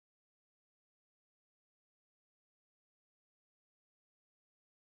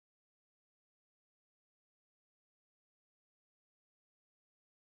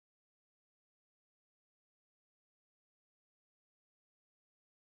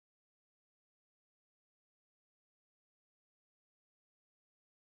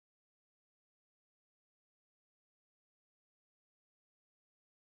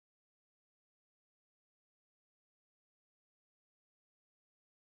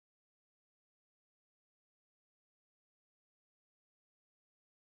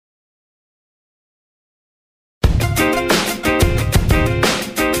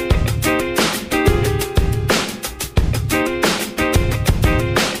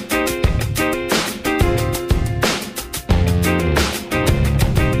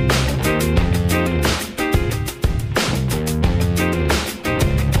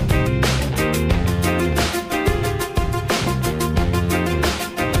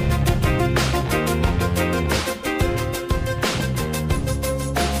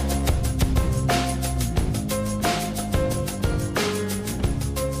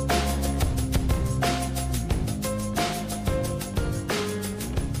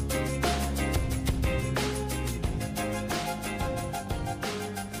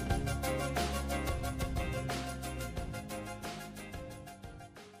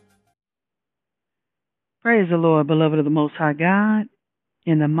Praise the Lord, beloved of the Most High God,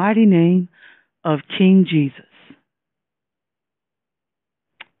 in the mighty name of King Jesus.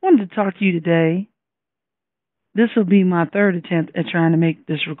 I wanted to talk to you today. This will be my third attempt at trying to make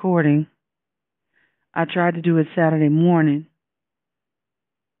this recording. I tried to do it Saturday morning.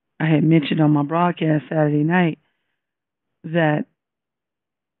 I had mentioned on my broadcast Saturday night that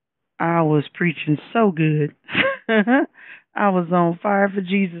I was preaching so good. I was on fire for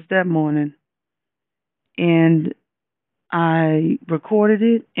Jesus that morning. And I recorded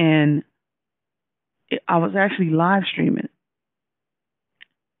it, and I was actually live streaming.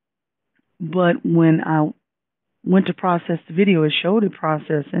 But when I went to process the video, it showed it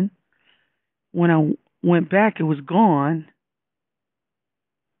processing. When I went back, it was gone.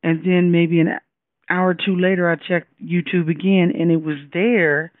 And then maybe an hour or two later, I checked YouTube again, and it was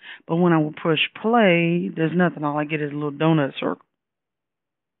there. But when I would push play, there's nothing. All I get is a little donut circle.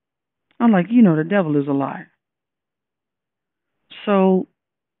 I'm like, the devil is a liar. So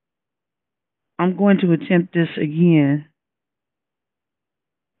I'm going to attempt this again.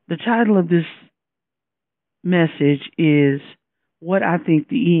 The title of this message is what I think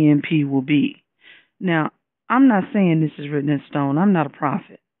the e.m.p. will be. Now, I'm not saying this is written in stone. I'm not a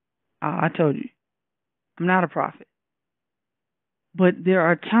prophet. I told you, I'm not a prophet. But there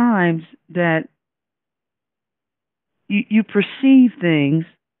are times that you perceive things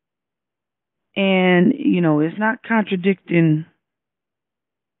and, it's not contradicting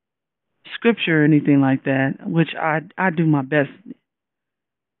scripture or anything like that, which I do my best.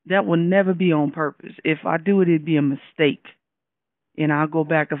 That will never be on purpose. If I do it, it'd be a mistake. And I'll go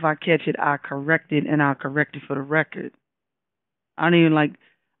back. If I catch it, I'll correct it, and I'll correct it for the record. I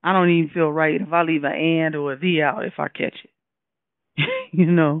don't even feel right if I leave an and or a the out if I catch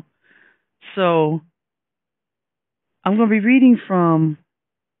it. So I'm going to be reading from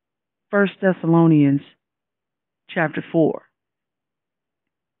 1 Thessalonians chapter 4.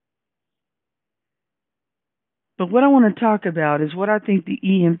 But what I want to talk about is what I think the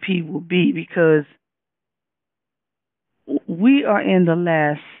e.m.p. will be, because we are in the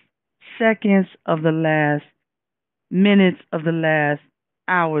last seconds of the last minutes of the last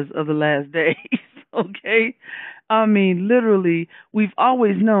hours of the last days, okay? I mean, literally, we've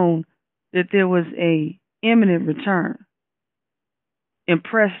always known that there was a imminent return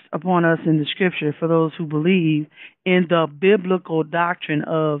impressed upon us in the scripture for those who believe in the biblical doctrine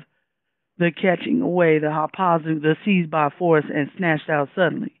of the catching away, the hapazu, the seized by force and snatched out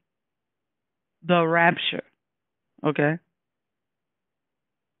suddenly. The rapture, okay?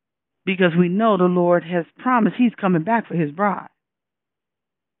 Because we know the Lord has promised he's coming back for his bride.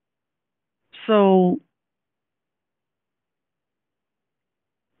 So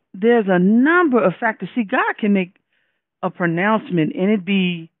there's a number of factors. See, God can make a pronouncement and it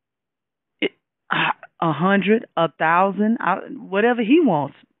be 100, 1,000, whatever he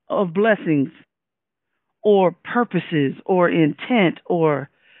wants of blessings or purposes or intent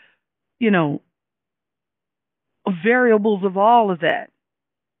or, variables of all of that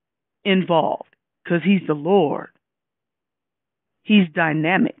involved, because he's the Lord. He's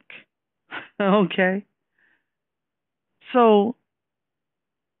dynamic. Okay? So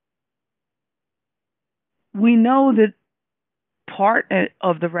we know that part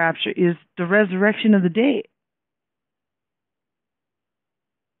of the rapture is the resurrection of the dead.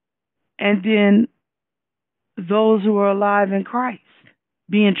 And then those who are alive in Christ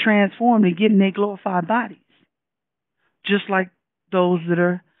being transformed and getting their glorified bodies. Just like those that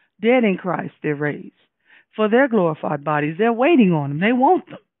are dead in Christ, they're raised for their glorified bodies. They're waiting on them. They want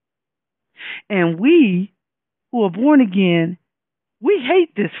them. And we who are born again, we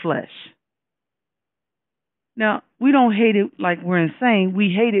hate this flesh. Now, we don't hate it like we're insane. We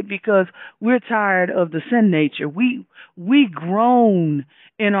hate it because we're tired of the sin nature. We groan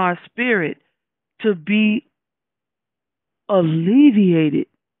in our spirit to be alleviated.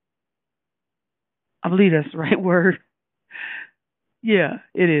 I believe that's the right word. Yeah,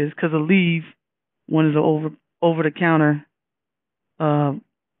 it is, because Aleve, one of the over-the-counter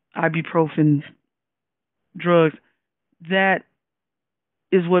ibuprofen drugs, that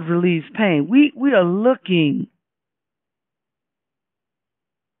is what relieves pain. We are looking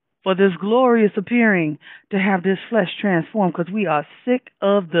for this glorious appearing to have this flesh transformed, because we are sick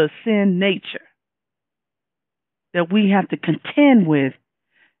of the sin nature that we have to contend with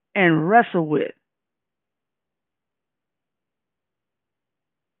and wrestle with.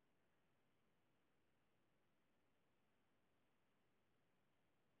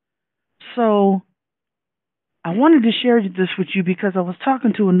 So I wanted to share this with you because I was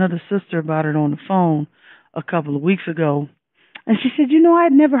talking to another sister about it on the phone a couple of weeks ago. And she said, I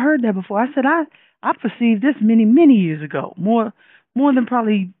had never heard that before. I said, I perceived this many years ago, more than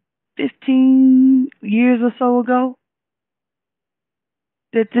probably 15 years or so ago,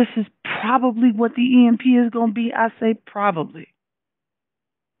 that this is probably what the EMP is going to be. I say probably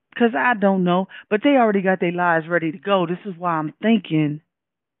because I don't know, but they already got their lives ready to go. This is why I'm thinking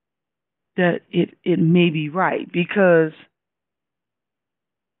that it may be right, because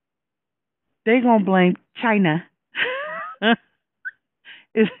they're going to blame China.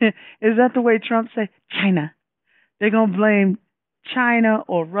 Is that the way Trump say China? They're going to blame China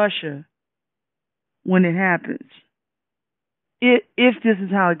or Russia when it happens. If this is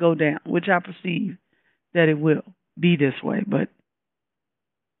how it go down, which I perceive that it will be this way, but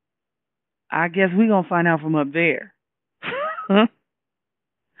I guess we're going to find out from up there.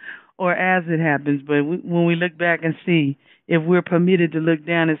 Or as it happens. But when we look back and see, if we're permitted to look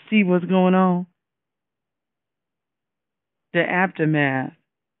down and see what's going on, the aftermath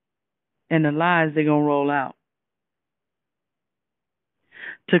and the lies they're going to roll out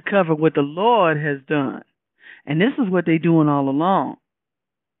to cover what the Lord has done. And this is what they're doing all along.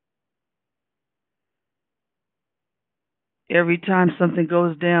 Every time something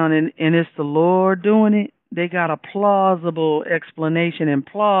goes down and it's the Lord doing it, they got a plausible explanation and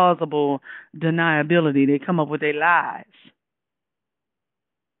plausible deniability. They come up with their lies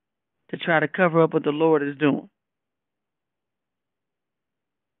to try to cover up what the Lord is doing.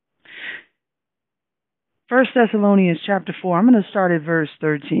 1 Thessalonians chapter 4, I'm going to start at verse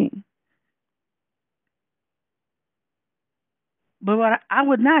 13. But I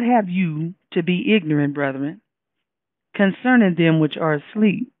would not have you to be ignorant, brethren, concerning them which are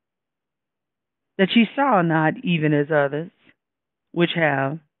asleep, that ye sorrow not even as others, which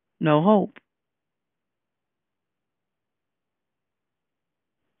have no hope.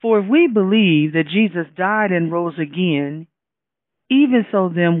 For if we believe that Jesus died and rose again, even so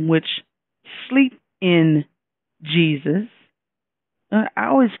them which sleep in Jesus. I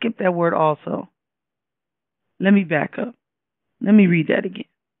always skip that word also. Let me back up. Let me read that again.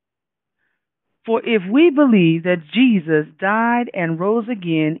 For if we believe that Jesus died and rose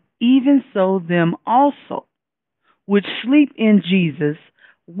again, even so them also which sleep in Jesus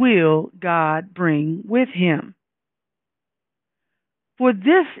will God bring with him. For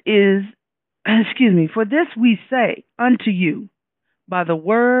this we say unto you by the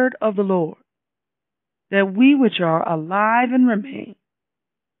word of the Lord, that we which are alive and remain.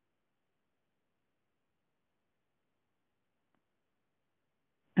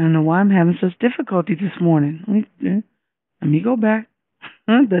 I don't know why I'm having such difficulty this morning. Let me go back.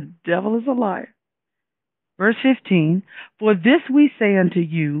 The devil is a liar. Verse 15, for this we say unto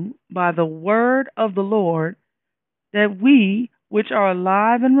you by the word of the Lord, that we which are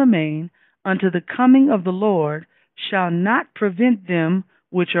alive and remain unto the coming of the Lord shall not prevent them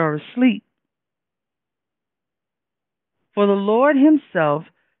which are asleep. For the Lord himself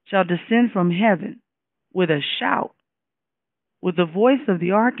shall descend from heaven with a shout, with the voice of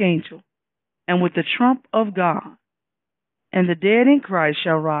the archangel, and with the trump of God, and the dead in Christ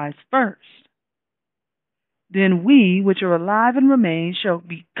shall rise first. Then we which are alive and remain shall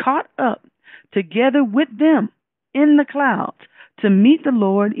be caught up together with them in the clouds to meet the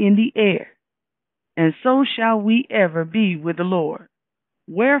Lord in the air, and so shall we ever be with the Lord.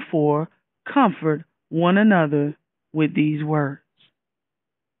 Wherefore, comfort one another with these words.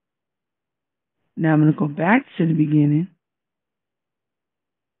 Now I'm going to go back to the beginning,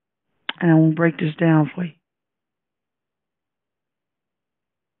 and I will break this down for you.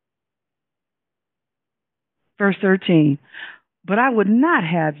 Verse 13, but I would not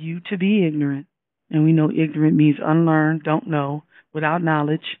have you to be ignorant. And we know ignorant means unlearned, don't know, without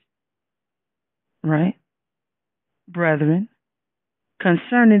knowledge, right? Brethren,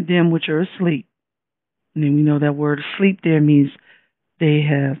 concerning them which are asleep. And then we know that word asleep there means they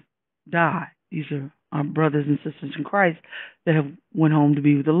have died. These are our brothers and sisters in Christ that have went home to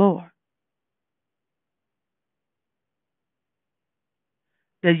be with the Lord.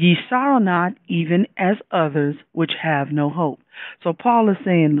 That ye sorrow not even as others which have no hope. So Paul is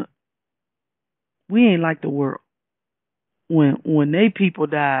saying, look, we ain't like the world. When they people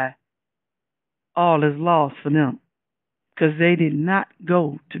die, all is lost for them, because they did not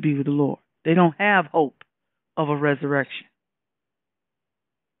go to be with the Lord. They don't have hope of a resurrection.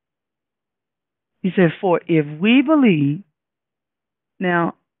 He said, for if we believe,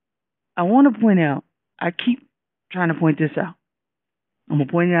 now I want to point out, I keep trying to point this out. I'm going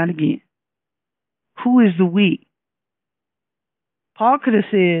to point it out again. Who is the we? Paul could have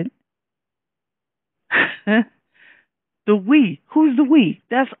said, the we. Who's the we?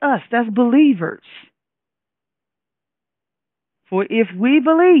 That's us. That's believers. For if we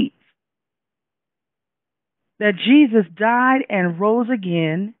believe, that Jesus died and rose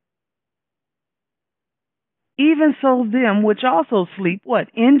again, even so them which also sleep, what?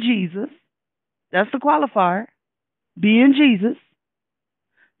 In Jesus. That's the qualifier. Be in Jesus.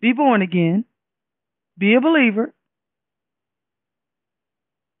 Be born again. Be a believer.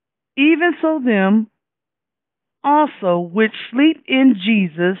 Even so them also which sleep in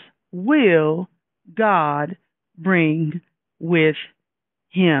Jesus will God bring with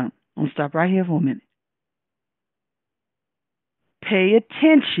him. I'm going to stop right here for a minute. Pay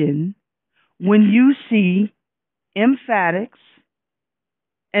attention when you see emphatics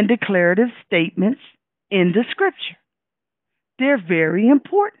and declarative statements in the scripture. They're very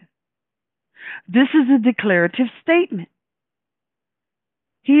important. This is a declarative statement.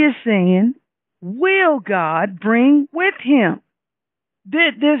 He is saying, will God bring with him?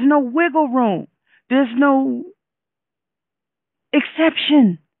 There's no wiggle room. There's no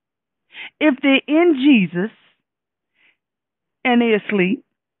exception. If they're in Jesus and they're asleep,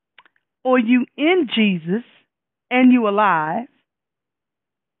 or you in Jesus and you alive,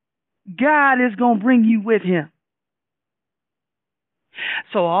 God is going to bring you with him.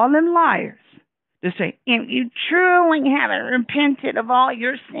 So all them liars, they say, if you truly haven't repented of all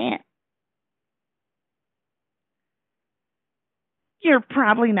your sin, you're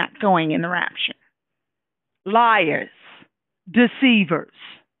probably not going in the rapture. Liars, deceivers,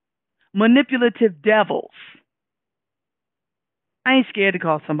 manipulative devils. I ain't scared to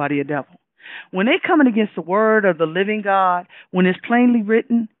call somebody a devil. When they coming against the word of the living God, when it's plainly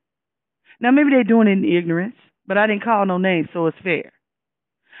written, now maybe they're doing it in ignorance, but I didn't call no names, so it's fair.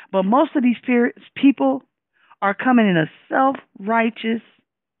 But most of these people are coming in a self-righteous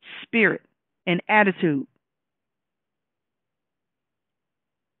spirit and attitude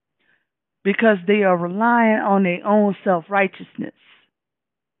because they are relying on their own self-righteousness.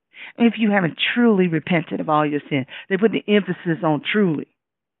 If you haven't truly repented of all your sin, they put the emphasis on truly.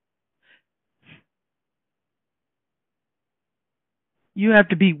 You have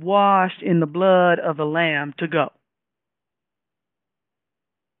to be washed in the blood of the Lamb to go.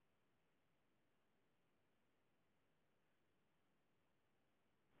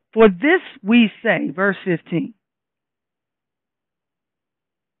 For this we say, verse 15,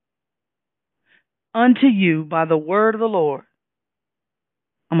 unto you by the word of the Lord.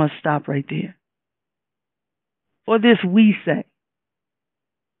 I'm going to stop right there. For this we say.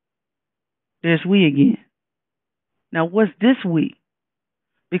 There's we again. Now what's this we?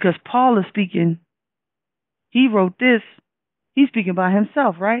 Because Paul is speaking, he wrote this, he's speaking by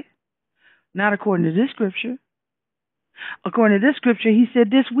himself, right? Not according to this scripture. According to this scripture, he said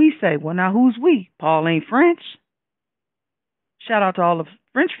this we say. Well, now who's we? Paul ain't French. Shout out to all the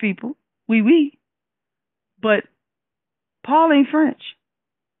French people. We. But Paul ain't French.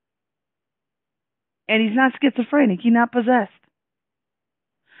 And he's not schizophrenic. He's not possessed.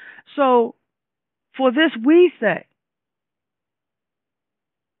 So, for this we say,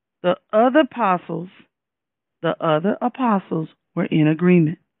 the other apostles were in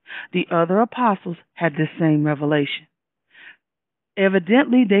agreement. The other apostles had the same revelation.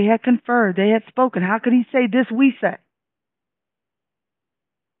 Evidently, they had conferred. They had spoken. How could he say this we say?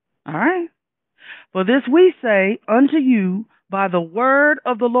 All right. For this we say unto you by the word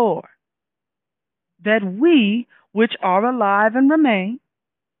of the Lord, that we which are alive and remain.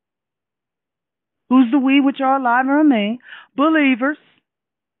 Who's the we which are alive and remain? Believers.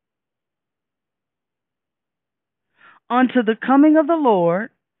 Unto the coming of the Lord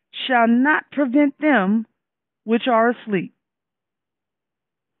shall not prevent them which are asleep.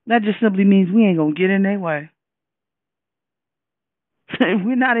 That just simply means we ain't going to get in their way.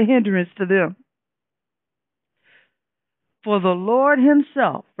 We're not a hindrance to them. For the Lord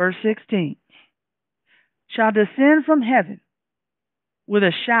himself, verse 16, shall descend from heaven with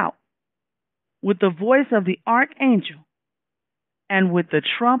a shout, with the voice of the archangel, and with the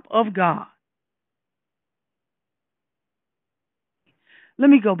trump of God. Let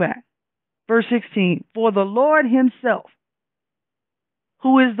me go back. Verse 16, for the Lord himself.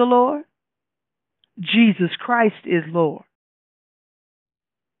 Who is the Lord? Jesus Christ is Lord.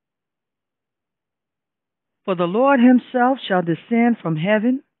 For the Lord himself shall descend from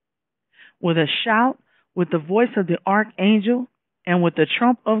heaven with a shout, with the voice of the archangel, and with the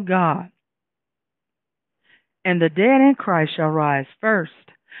trump of God. And the dead in Christ shall rise first.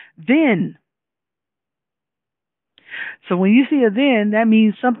 Then, so when you see a then, that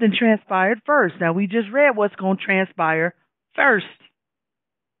means something transpired first. Now, we just read what's going to transpire first.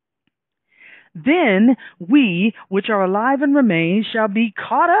 Then we, which are alive and remain, shall be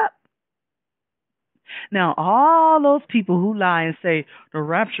caught up Now, all those people who lie and say the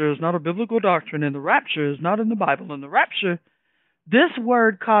rapture is not a biblical doctrine and the rapture is not in the Bible and the rapture, this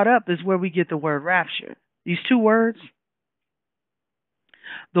word caught up is where we get the word rapture. These two words,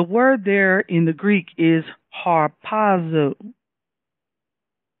 the word there in the Greek is harpazo.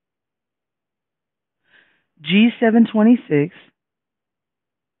 G726.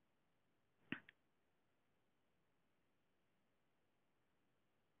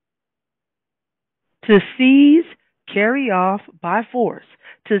 To seize, carry off by force,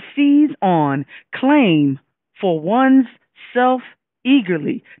 to seize on, claim for one's self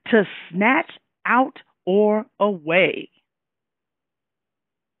eagerly, to snatch out or away.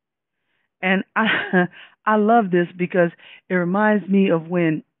 And I love this because it reminds me of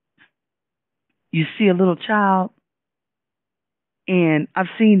when you see a little child, and I've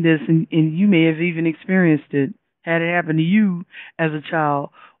seen this, and you may have even experienced it, had it happen to you as a child,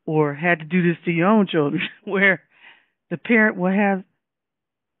 or had to do this to your own children, where the parent will have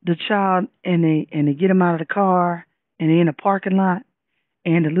the child and they get him out of the car and they're in a parking lot,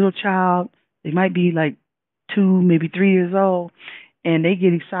 and the little child, they might be like 2, maybe 3 years old, and they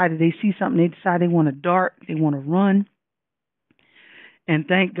get excited. They see something, they decide they want to dart, they want to run. And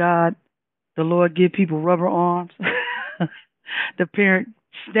thank God the Lord give people rubber arms. The parent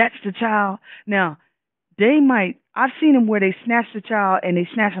snatched the child. Now, I've seen them where they snatch the child and they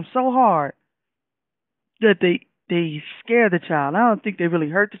snatch them so hard that they scare the child. I don't think they really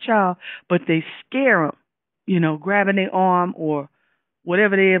hurt the child, but they scare them, grabbing their arm or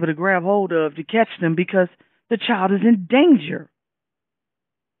whatever they're able to grab hold of to catch them because the child is in danger.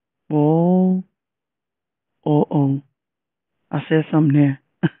 Oh, I said something there.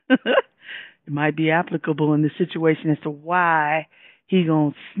 It might be applicable in the situation as to why he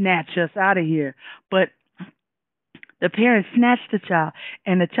gonna snatch us out of here. But the parent snatched the child,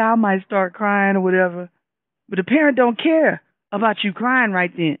 and the child might start crying or whatever, but the parent don't care about you crying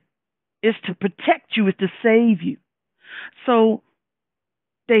right then. It's to protect you, it's to save you. So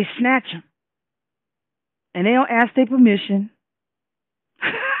they snatch him, and they don't ask their permission.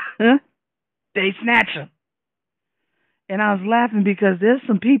 They snatch him. And I was laughing because there's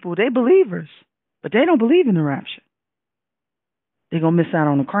some people, they believers, but they don't believe in the rapture. They're going to miss out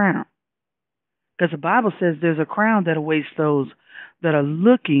on the crown. Because the Bible says there's a crown that awaits those that are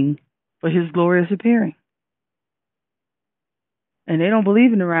looking for his glorious appearing. And they don't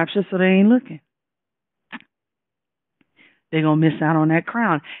believe in the rapture, so they ain't looking. They're going to miss out on that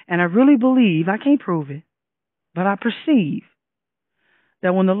crown. And I really believe, I can't prove it, but I perceive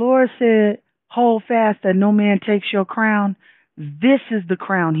that when the Lord said, hold fast that no man takes your crown, this is the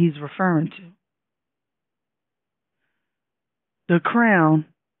crown he's referring to. The crown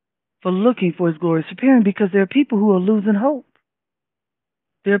for looking for his glorious appearing, because there are people who are losing hope.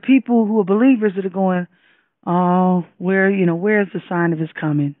 There are people who are believers that are going, oh, where's the sign of his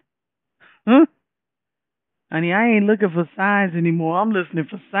coming? Huh? Honey, I ain't looking for signs anymore. I'm listening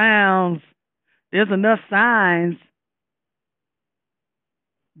for sounds. There's enough signs.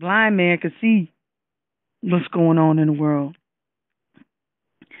 Blind man can see what's going on in the world.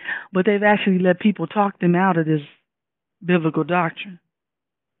 But they've actually let people talk them out of this biblical doctrine.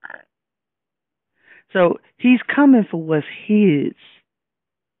 So he's coming for what's his.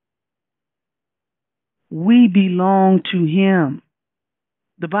 We belong to him.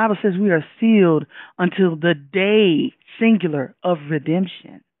 The Bible says we are sealed until the day, singular, of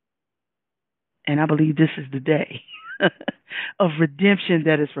redemption. And I believe this is the day of redemption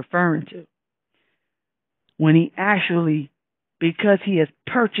that it's referring to. When he actually, because he has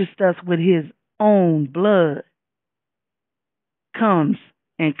purchased us with his own blood, comes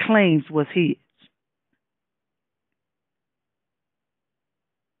and claims what's his.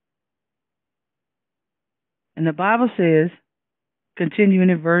 And the Bible says, continuing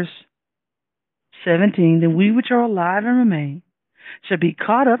in verse 17, then we which are alive and remain shall be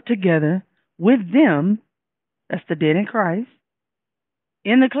caught up together with them, that's the dead in Christ,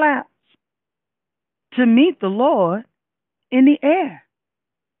 in the clouds, to meet the Lord in the air.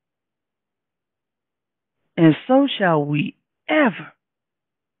 And so shall we ever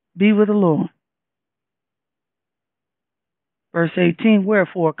be with the Lord. Verse 18,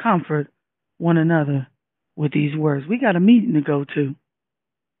 wherefore comfort one another with these words. We got a meeting to go to.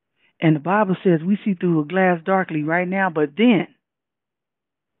 And the Bible says we see through a glass darkly right now, but then,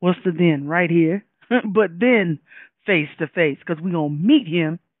 what's the then? Right here. But then, face to face, because we're going to meet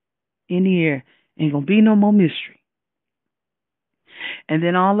him in the air. Ain't going to be no more mystery. And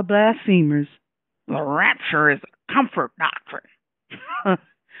then all the blasphemers, the rapture is a comfort doctrine.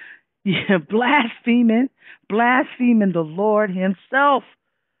 Yeah, blaspheming the Lord himself.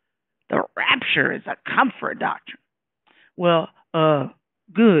 The rapture is a comfort doctrine. Well,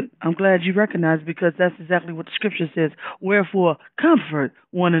 good. I'm glad you recognize it, because that's exactly what the scripture says. Wherefore, comfort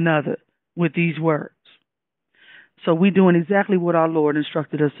one another with these words. So we're doing exactly what our Lord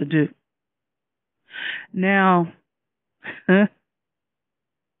instructed us to do. Now, so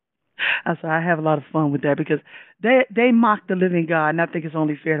I have a lot of fun with that, because they mock the living God, and I think it's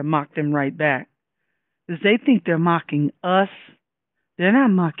only fair to mock them right back. Because they think they're mocking us. They're not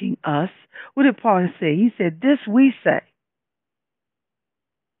mocking us. What did Paul say? He said, this we say.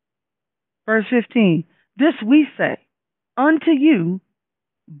 Verse 15, this we say unto you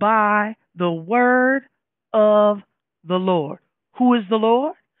by the word of the Lord. Who is the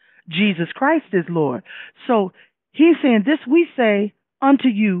Lord? Jesus Christ is Lord. So he's saying, this we say unto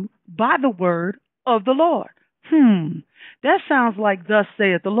you by the word of the Lord. That sounds like thus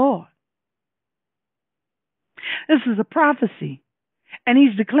saith the Lord. This is a prophecy. And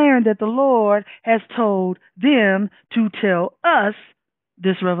he's declaring that the Lord has told them to tell us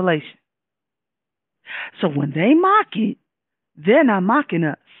this revelation. So when they mock it, they're not mocking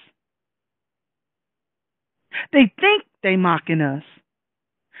us. They think they mocking us.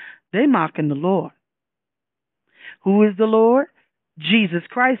 They mocking the Lord. Who is the Lord? Jesus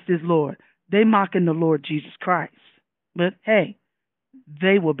Christ is Lord. They mocking the Lord Jesus Christ. But hey,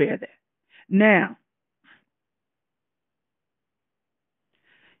 they will bear that. Now,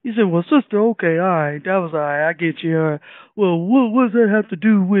 you said, well, sister, okay, all right, that was all right, I get you. Well, what does that have to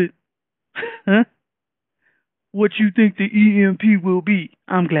do with what you think the e.m.p. will be?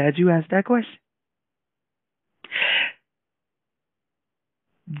 I'm glad you asked that question.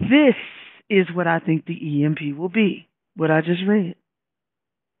 This is what I think the e.m.p. will be, what I just read.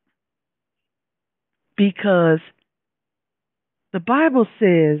 Because the Bible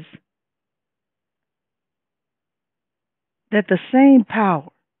says that the same power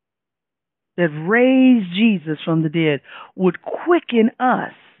that raised Jesus from the dead would quicken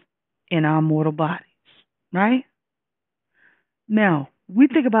us in our mortal bodies, right? Now, we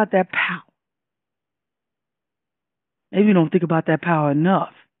think about that power. Maybe we don't think about that power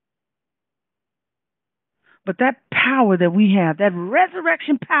enough. But that power that we have, that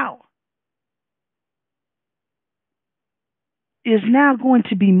resurrection power, is now going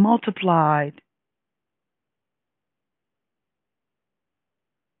to be multiplied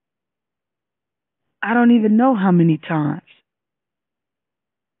I don't even know how many times.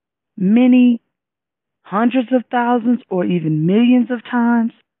 Many hundreds of thousands or even millions of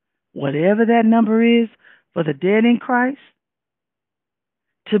times, whatever that number is, for the dead in Christ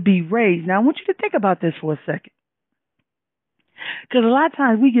to be raised. Now, I want you to think about this for a second. Because a lot of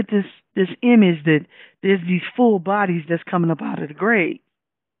times we get this image that there's these full bodies that's coming up out of the grave.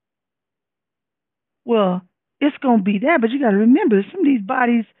 Well, it's going to be that, but you got to remember, some of these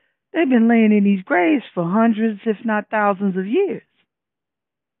bodies, they've been laying in these graves for hundreds, if not thousands of years.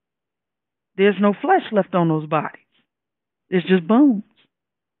 There's no flesh left on those bodies. It's just bones.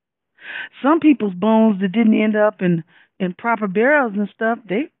 Some people's bones that didn't end up in proper burials and stuff,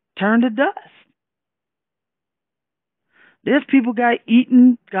 they turned to dust. There's people got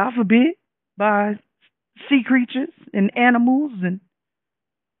eaten, God forbid, by sea creatures and animals. And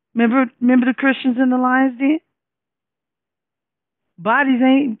remember the Christians in the lion's den? Bodies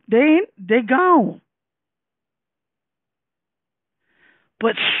they gone.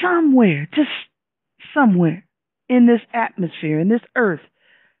 But somewhere, just somewhere in this atmosphere, in this earth,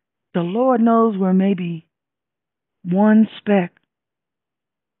 the Lord knows where maybe one speck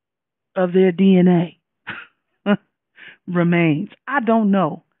of their DNA remains. I don't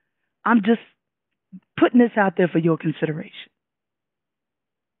know. I'm just putting this out there for your consideration.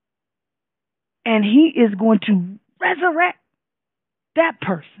 And he is going to resurrect that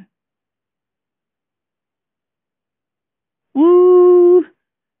person. Ooh,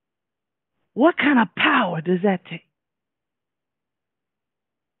 what kind of power does that take?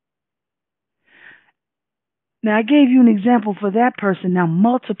 Now, I gave you an example for that person. Now,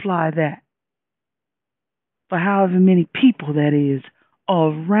 multiply that for however many people that is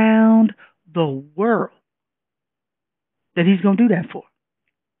around the world that he's going to do that for.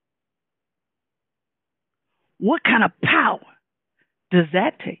 What kind of power does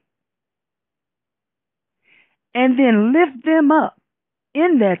that take? And then lift them up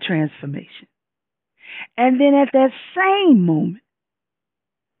in that transformation. And then at that same moment,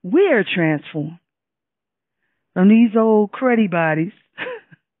 we're transformed from these old cruddy bodies,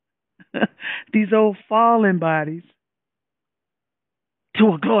 these old fallen bodies,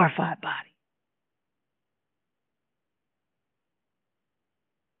 to a glorified body.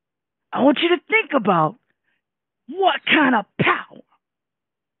 I want you to think about what kind of power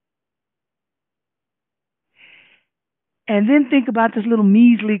And then think about this little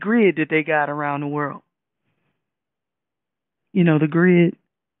measly grid that they got around the world. You know, the grid.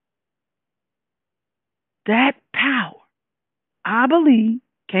 That power, I believe,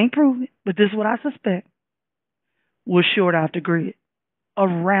 can't prove it, but this is what I suspect, will short out the grid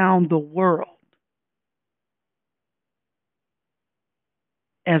around the world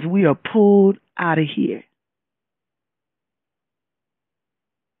as we are pulled out of here.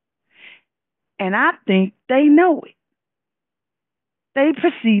 And I think they know it. They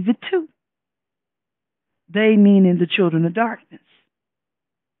perceive it too. They meaning the children of darkness.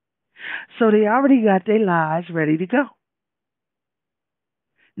 So they already got their lives ready to go.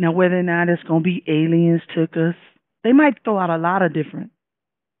 Now, whether or not it's going to be aliens took us, they might throw out a lot of different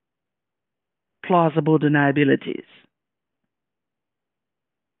plausible deniabilities.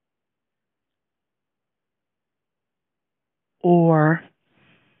 Or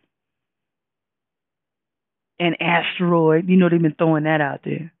an asteroid. You know, they've been throwing that out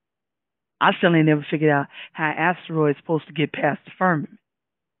there. I still ain't never figured out how an asteroid's supposed to get past the firmament.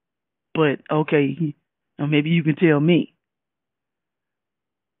 But, okay, maybe you can tell me.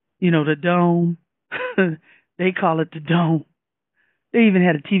 You know, the dome. They call it the dome. They even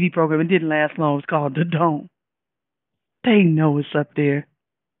had a TV program. It didn't last long. It was called The Dome. They know it's up there.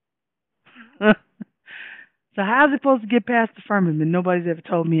 So how's it supposed to get past the firmament? Nobody's ever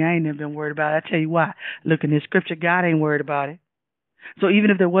told me. I ain't never been worried about it. I tell you why. Look in this scripture, God ain't worried about it. So even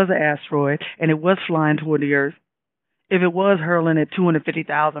if there was an asteroid and it was flying toward the earth, if it was hurling at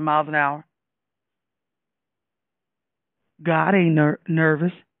 250,000 miles an hour, God ain't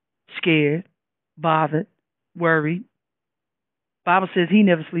nervous, scared, bothered, worried. Bible says he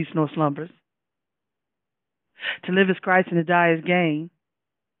never sleeps nor slumbers. To live is Christ and to die is gain.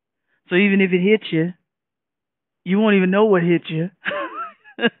 So even if it hits you, you won't even know what hit you.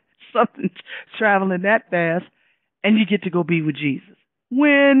 Something's traveling that fast, and you get to go be with Jesus.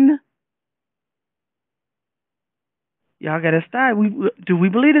 When? Y'all got to start. Do we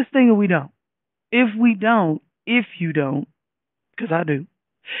believe this thing or we don't? If we don't, if you don't, because I do,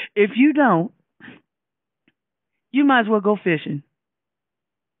 if you don't, you might as well go fishing.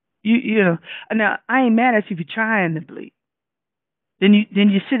 You know. Now, I ain't mad at you if you're trying to believe. Then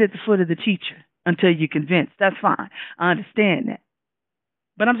you sit at the foot of the teacher until you're convinced. That's fine. I understand that.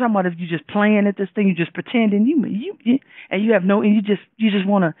 But I'm talking about if you're just playing at this thing, you just pretending you and you have no, and you just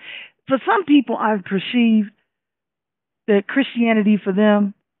want to. For some people, I've perceived that Christianity for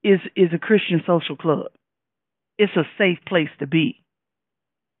them is a Christian social club. It's a safe place to be.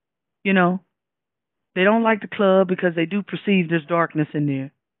 You know, they don't like the club because they do perceive there's darkness in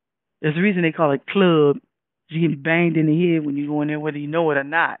there. There's a reason they call it club. You get banged in the head when you go in there, whether you know it or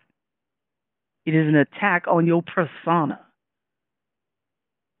not. It is an attack on your persona.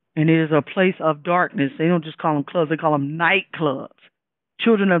 And it is a place of darkness. They don't just call them clubs, they call them nightclubs.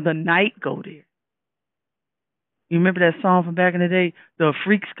 Children of the night go there. You remember that song from back in the day, The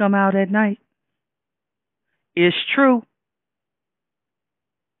Freaks Come Out at Night? It's true.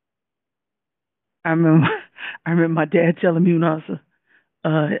 I remember my dad telling me when I was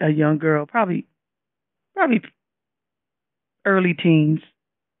a young girl, probably early teens,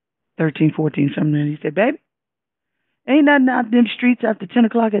 13, 14, something. And he said, baby, ain't nothing out them streets after 10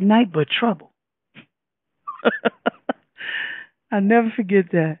 o'clock at night but trouble. I never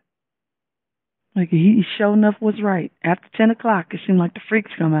forget that. Like, he sure enough was right. After 10 o'clock, it seemed like the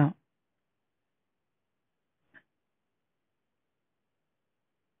freaks come out.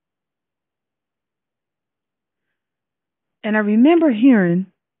 And I remember hearing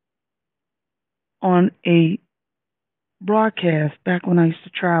on a broadcast back when I used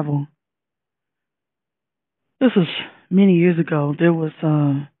to travel, this was many years ago, there wasn't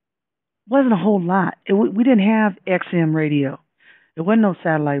a whole lot. We didn't have XM radio. There wasn't no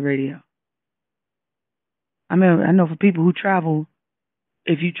satellite radio. I mean, I know for people who travel,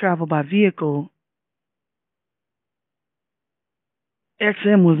 if you travel by vehicle,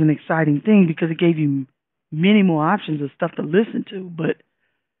 XM was an exciting thing because it gave you many more options of stuff to listen to. But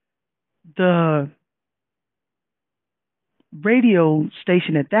the radio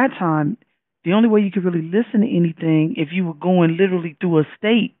station at that time, the only way you could really listen to anything if you were going literally through a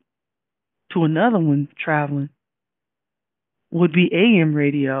state to another one traveling would be AM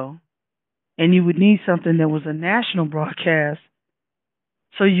radio. And you would need something that was a national broadcast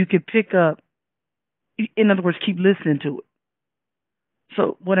so you could pick up, in other words, keep listening to it.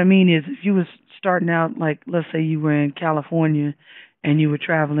 So what I mean is, if you was starting out, like, let's say you were in California and you were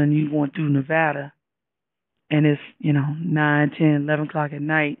traveling, you went through Nevada, and it's, 9, 10, 11 o'clock at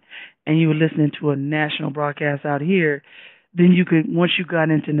night, and you were listening to a national broadcast out here, then you could, once you got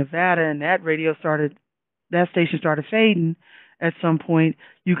into Nevada and that radio started that station started fading at some point,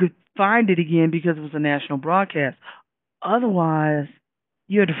 you could find it again because it was a national broadcast. Otherwise,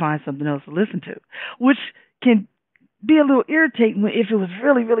 you had to find something else to listen to, which can be a little irritating if it was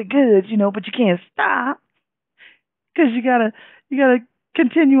really, really good, but you can't stop because you gotta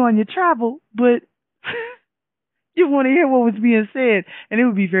continue on your travel, but you want to hear what was being said, and it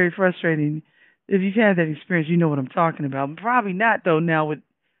would be very frustrating. If you've had that experience, you know what I'm talking about. Probably not though. Now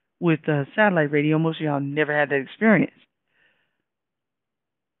with satellite radio, most of y'all never had that experience.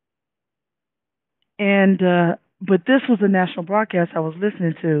 And but this was a national broadcast I was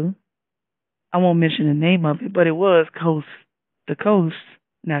listening to. I won't mention the name of it, but it was Coast to Coast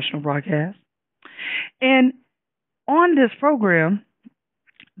national broadcast. And on this program,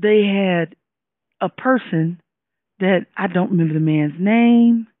 they had a person that I don't remember the man's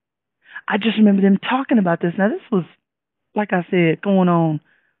name. I just remember them talking about this. Now, this was, like I said, going on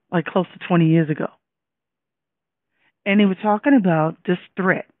like close to 20 years ago. And they were talking about this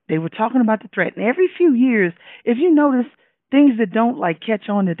threat. They were talking about the threat. And every few years, if you notice, things that don't like catch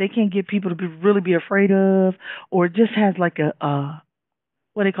on, that they can't get people to really be afraid of, or it just has like a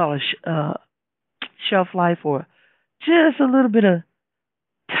what they call a shelf life, or just a little bit of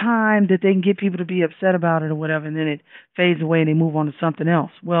time that they can get people to be upset about it or whatever, and then it fades away and they move on to something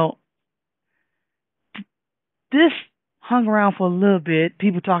else. Well, this hung around for a little bit.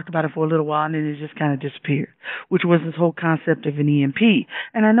 People talked about it for a little while, and then it just kind of disappeared, which was this whole concept of an e.m.p.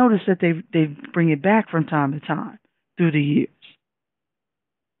 And I noticed that they bring it back from time to time through the years.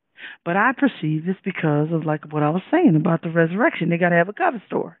 But I perceive it's because of like what I was saying about the resurrection. They got to have a cover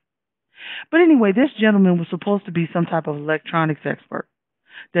story. But anyway, this gentleman was supposed to be some type of electronics expert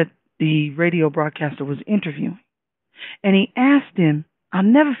that the radio broadcaster was interviewing. And he asked him, I'll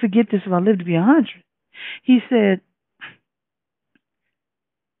never forget this if I live to be 100. He said,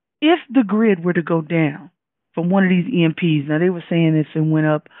 if the grid were to go down from one of these e.m.ps, now they were saying this and went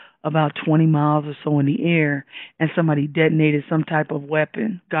up about 20 miles or so in the air, and somebody detonated some type of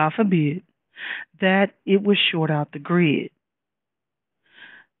weapon, God forbid, that it would short out the grid.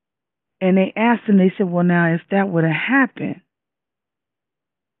 And they asked him, they said, well, now, if that were to happen,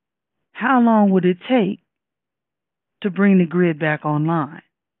 how long would it take to bring the grid back online?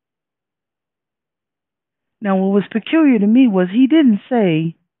 Now, what was peculiar to me was he didn't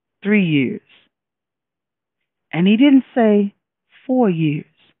say 3 years, and he didn't say 4 years.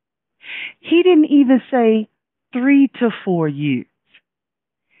 He didn't even say 3 to 4 years.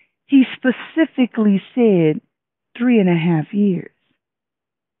 He specifically said 3.5 years.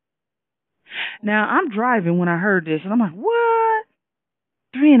 Now, I'm driving when I heard this, and I'm like, what?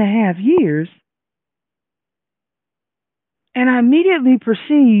 3.5 years? And I immediately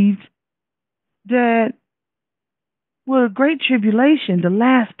perceived that with a great tribulation, the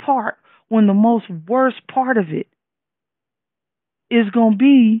last part, when the most worst part of it is going to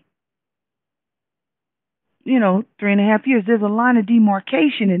be, 3.5 years. There's a line of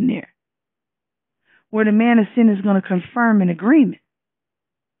demarcation in there where the man of sin is going to confirm an agreement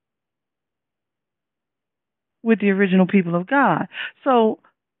with the original people of God. So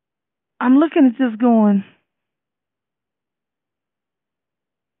I'm looking at this going,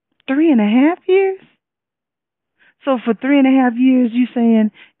 3.5 years? So for 3.5 years, you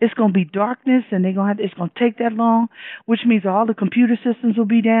saying it's going to be darkness and it's going to take that long, which means all the computer systems will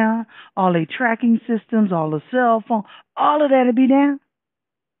be down, all the tracking systems, all the cell phone, all of that will be down?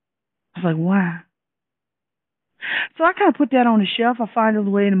 I was like, wow. So I kind of put that on the shelf. I find it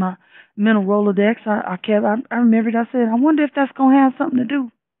away in my mental Rolodex. I remembered, I said, I wonder if that's going to have something to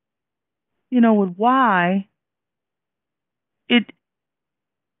do, with why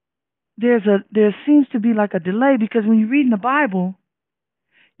there seems to be like a delay, because when you read in the Bible,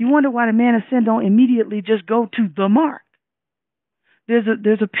 you wonder why the man of sin don't immediately just go to the mark. There's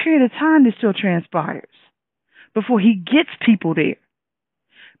a period of time that still transpires before he gets people there,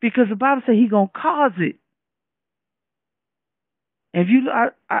 because the Bible says he's gonna cause it. If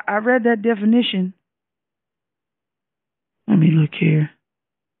I read that definition. Let me look here.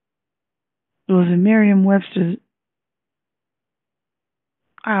 It was in Merriam-Webster.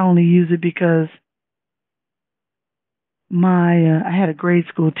 I only use it because I had a grade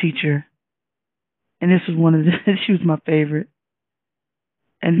school teacher, and this was one of she was my favorite,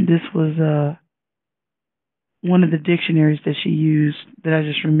 and this was one of the dictionaries that she used that I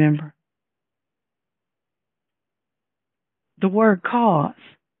just remember. The word cause,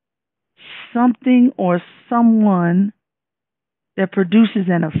 something or someone that produces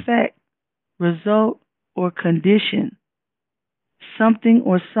an effect, result, or condition. Something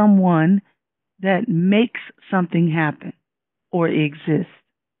or someone that makes something happen or exist.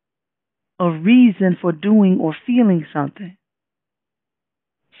 a reason for doing or feeling something.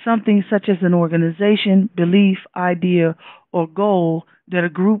 Something such as an organization, belief, idea, or goal that a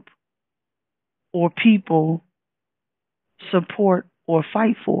group or people support or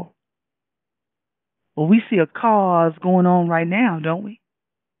fight for. Well, we see a cause going on right now, don't we?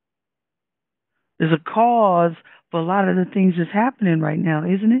 There's a cause for a lot of the things that's happening right now,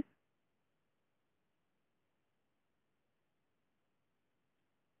 isn't it?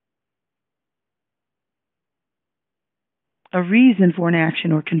 A reason for an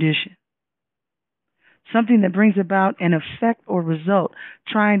action or condition. Something that brings about an effect or result,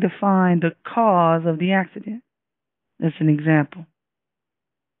 trying to find the cause of the accident. That's an example.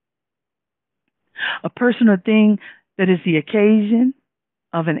 A person or thing that is the occasion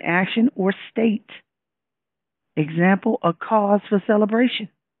of an action or state. Example, a cause for celebration,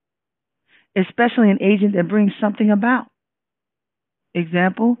 especially an agent that brings something about.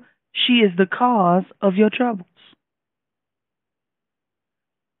 Example, she is the cause of your troubles.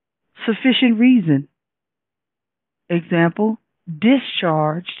 Sufficient reason. Example,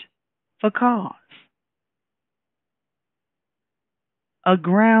 discharged for cause. A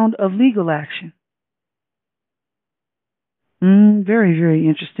ground of legal action. Very, very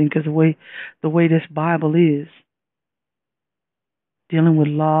interesting because the way this Bible is dealing with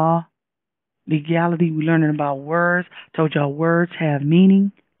law, legality. We're learning about words. Told y'all words have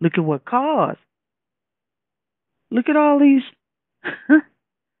meaning. Look at what cause. Look at all these.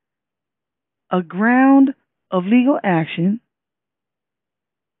 A ground of legal action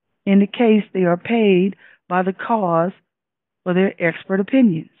in the case they are paid by the cause for their expert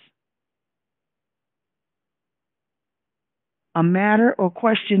opinions. A matter or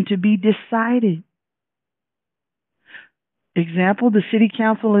question to be decided. Example, the city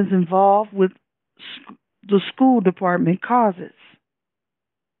council is involved with the school department causes.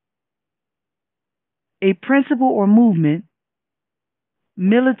 A principle or movement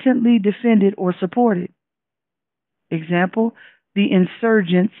militantly defended or supported. Example, the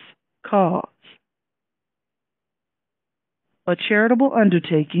insurgents' cause. A charitable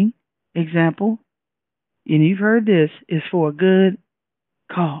undertaking. Example, and you've heard this, is for a good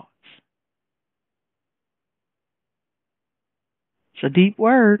cause. It's a deep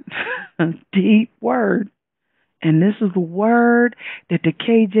word, a deep word. And this is the word that the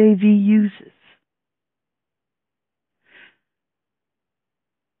KJV uses.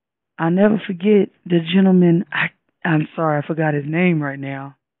 I'll never forget the gentleman, I'm sorry, I forgot his name right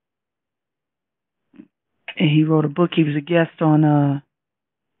now. And he wrote a book. He was a guest on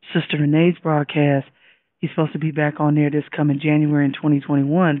Sister Renee's broadcast. He's supposed to be back on there this coming January in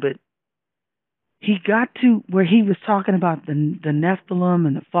 2021, but he got to where he was talking about the Nephilim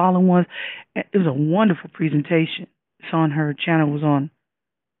and the fallen ones. It was a wonderful presentation. It's on her channel. Was on.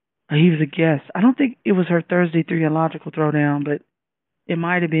 He was a guest. I don't think it was her Thursday Theological Throwdown, but it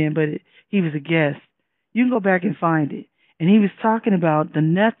might have been. But he was a guest. You can go back and find it. And he was talking about the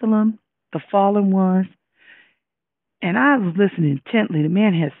Nephilim, the fallen ones. And I was listening intently. The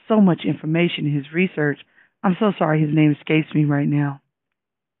man has so much information in his research. I'm so sorry his name escapes me right now.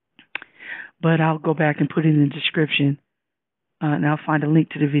 But I'll go back and put it in the description. And I'll find a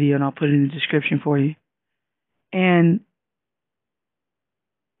link to the video and I'll put it in the description for you. And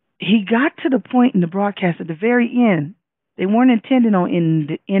he got to the point in the broadcast at the very end. They weren't intending on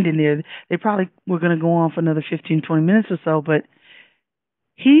ending there. They probably were going to go on for another 15, 20 minutes or so. But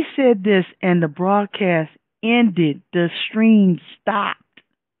he said this and the broadcast ended. The stream stopped.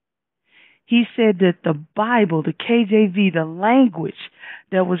 He said that the Bible, the KJV, the language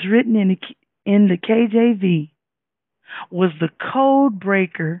that was written in the KJV was the code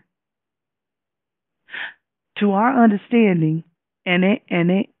breaker to our understanding, and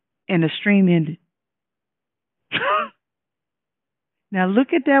the stream ended. Now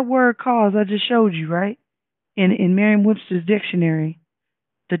look at that word cause I just showed you, right? In Merriam-Webster's dictionary,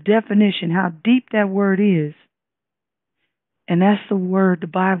 the definition, how deep that word is. And that's the word the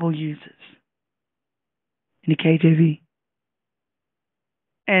Bible uses in the KJV.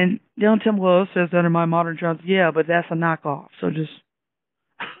 And they don't tell me, well, it says that in my modern translation. Yeah, but that's a knockoff. So just,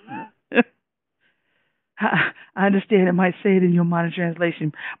 I understand it might say it in your modern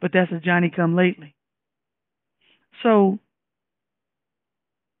translation, but that's a Johnny come lately. So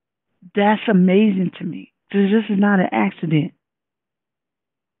that's amazing to me. This is not an accident.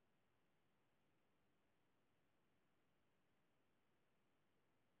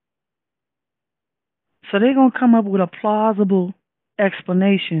 So they're going to come up with a plausible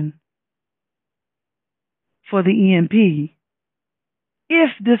explanation for the e.m.p. if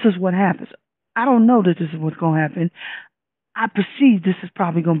this is what happens. I don't know that this is what's going to happen. I perceive this is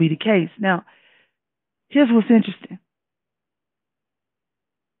probably going to be the case. Now, here's what's interesting.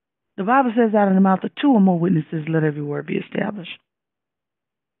 The Bible says, out of the mouth of two or more witnesses, let every word be established.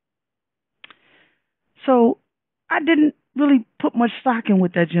 So I didn't really put much stock in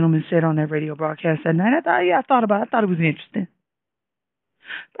what that gentleman said on that radio broadcast that night. I thought about it. I thought it was interesting.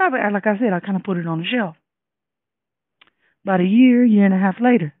 But like I said, I kind of put it on the shelf. About a year and a half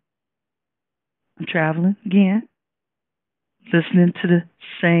later, I'm traveling again, listening to the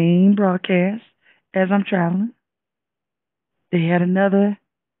same broadcast as I'm traveling. They had another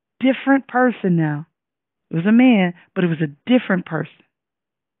different person now. It was a man, but it was a different person.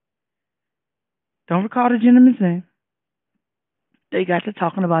 Don't recall the gentleman's name. They got to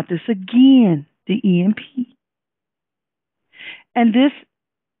talking about this again, the e.m.p. And this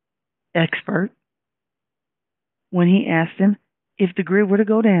expert, when he asked him if the grid were to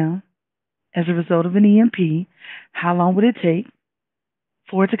go down as a result of an e.m.p, how long would it take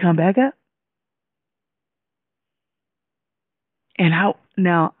for it to come back up? And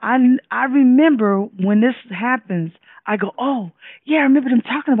I remember when this happens, I go, oh, yeah, I remember them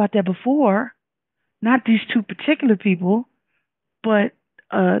talking about that before. Not these two particular people, but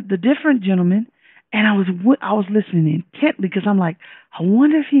the different gentleman. And I was listening intently because I'm like, I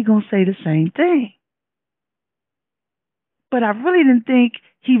wonder if he's going to say the same thing. But I really didn't think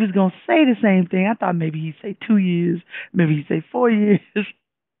he was going to say the same thing. I thought maybe he'd say 2 years, maybe he'd say 4 years.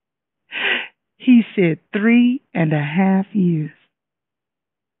 He said 3.5 years.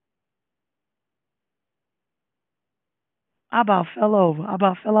 I about fell over. I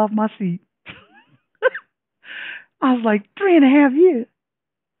about fell off my seat. I was like, 3.5 years.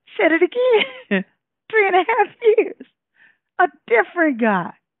 Said it again. 3.5 years. A different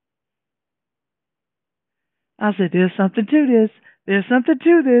guy. I said, there's something to this. There's something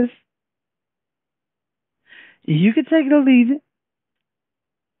to this. You can take it or leave it.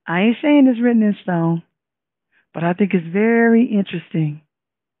 I ain't saying it's written in stone, but I think it's very interesting.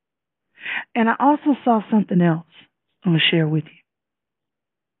 And I also saw something else I'm going to share with you.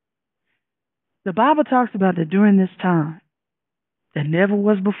 The Bible talks about that during this time, that never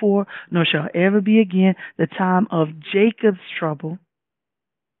was before, nor shall ever be again, the time of Jacob's trouble.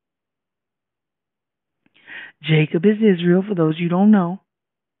 Jacob is Israel, for those you don't know.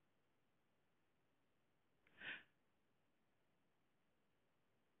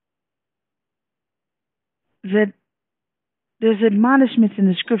 That there's admonishments in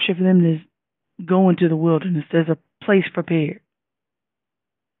the scripture for them to go into the wilderness. There's a place prepared.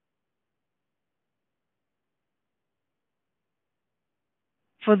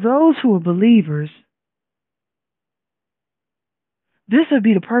 For those who are believers, this would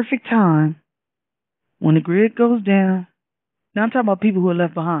be the perfect time when the grid goes down. Now I'm talking about people who are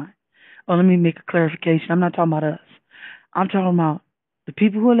left behind. Oh, let me make a clarification. I'm not talking about us. I'm talking about the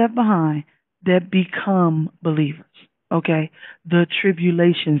people who are left behind that become believers. Okay? The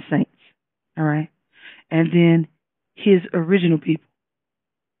tribulation saints. All right? And then his original people.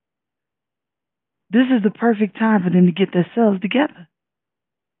 This is the perfect time for them to get themselves together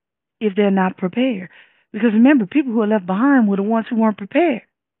if they're not prepared. Because remember, people who are left behind were the ones who weren't prepared.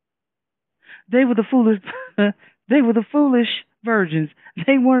 They were the foolish they were the foolish virgins.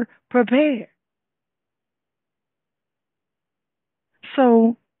 They weren't prepared.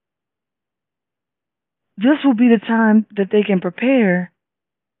 So this will be the time that they can prepare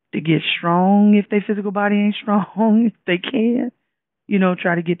to get strong if their physical body ain't strong, if they can.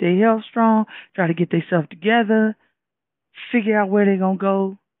 Try to get their health strong, try to get themselves together, figure out where they're going to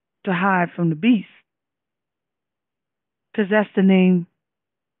go to hide from the beast. Because that's the name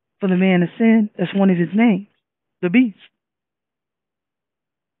for the man of sin. That's one of his names, the beast.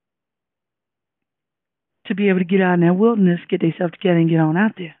 To be able to get out in that wilderness, get themselves together and get on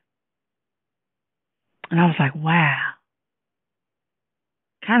out there. And I was like, wow.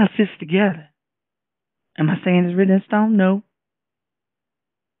 Kind of fits together. Am I saying it's written in stone? No.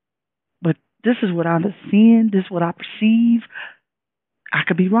 But this is what I'm seeing. This is what I perceive. I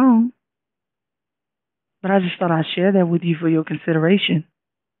could be wrong. But I just thought I'd share that with you for your consideration.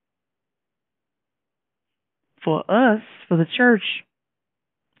 For us, for the church,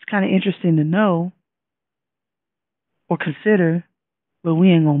 it's kind of interesting to know or consider, but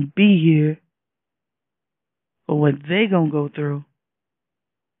we ain't going to be here for what they going to go through.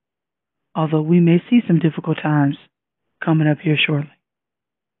 Although we may see some difficult times coming up here shortly.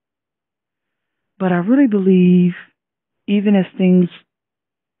 But I really believe, even as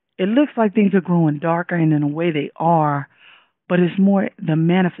it looks like things are growing darker, and in a way they are, but it's more the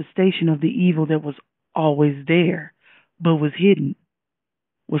manifestation of the evil that was always there, but was hidden,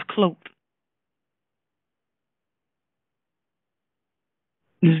 was cloaked.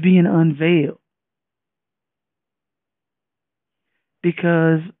 is being unveiled,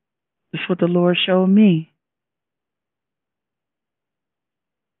 because it's what the Lord showed me.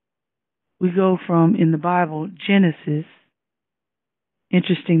 We go from, in the Bible, Genesis.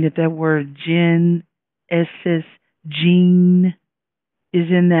 Interesting that that word gen, SS, gene, is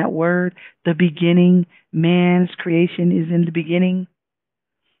in that word. The beginning, man's creation is in the beginning.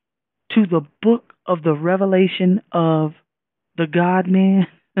 To the book of the revelation of the God man,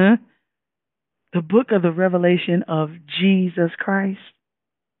 huh? The book of the revelation of Jesus Christ.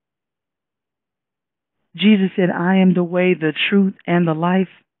 Jesus said, I am the way, the truth, and the life.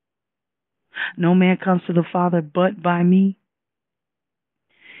 No man comes to the Father but by me.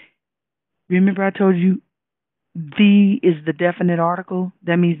 Remember I told you the is the definite article.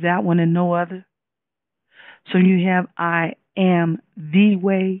 That means that one and no other. So you have I am the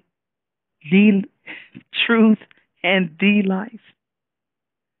way, the truth, and the life.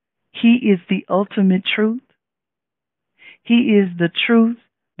 He is the ultimate truth. He is the truth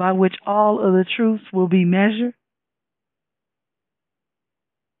by which all other truths will be measured.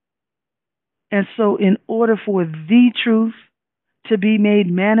 And so in order for the truth to be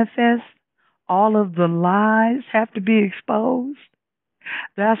made manifest, all of the lies have to be exposed.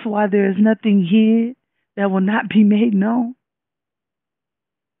 That's why there is nothing hid that will not be made known.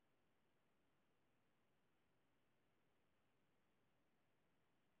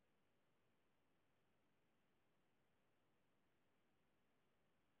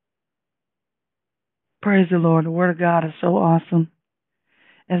 Praise the Lord. The Word of God is so awesome.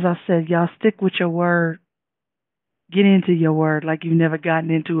 As I said, y'all stick with your Word. Get into your Word like you've never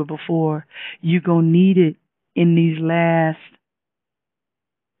gotten into it before. You're going to need it in these last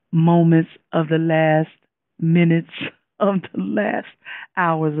moments of the last minutes of the last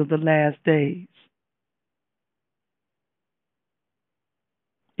hours of the last days.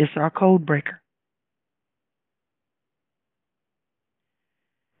 It's our code breaker.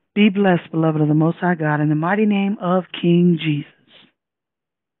 Be blessed, beloved of the Most High God, in the mighty name of King Jesus.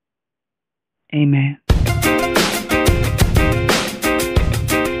 Amen.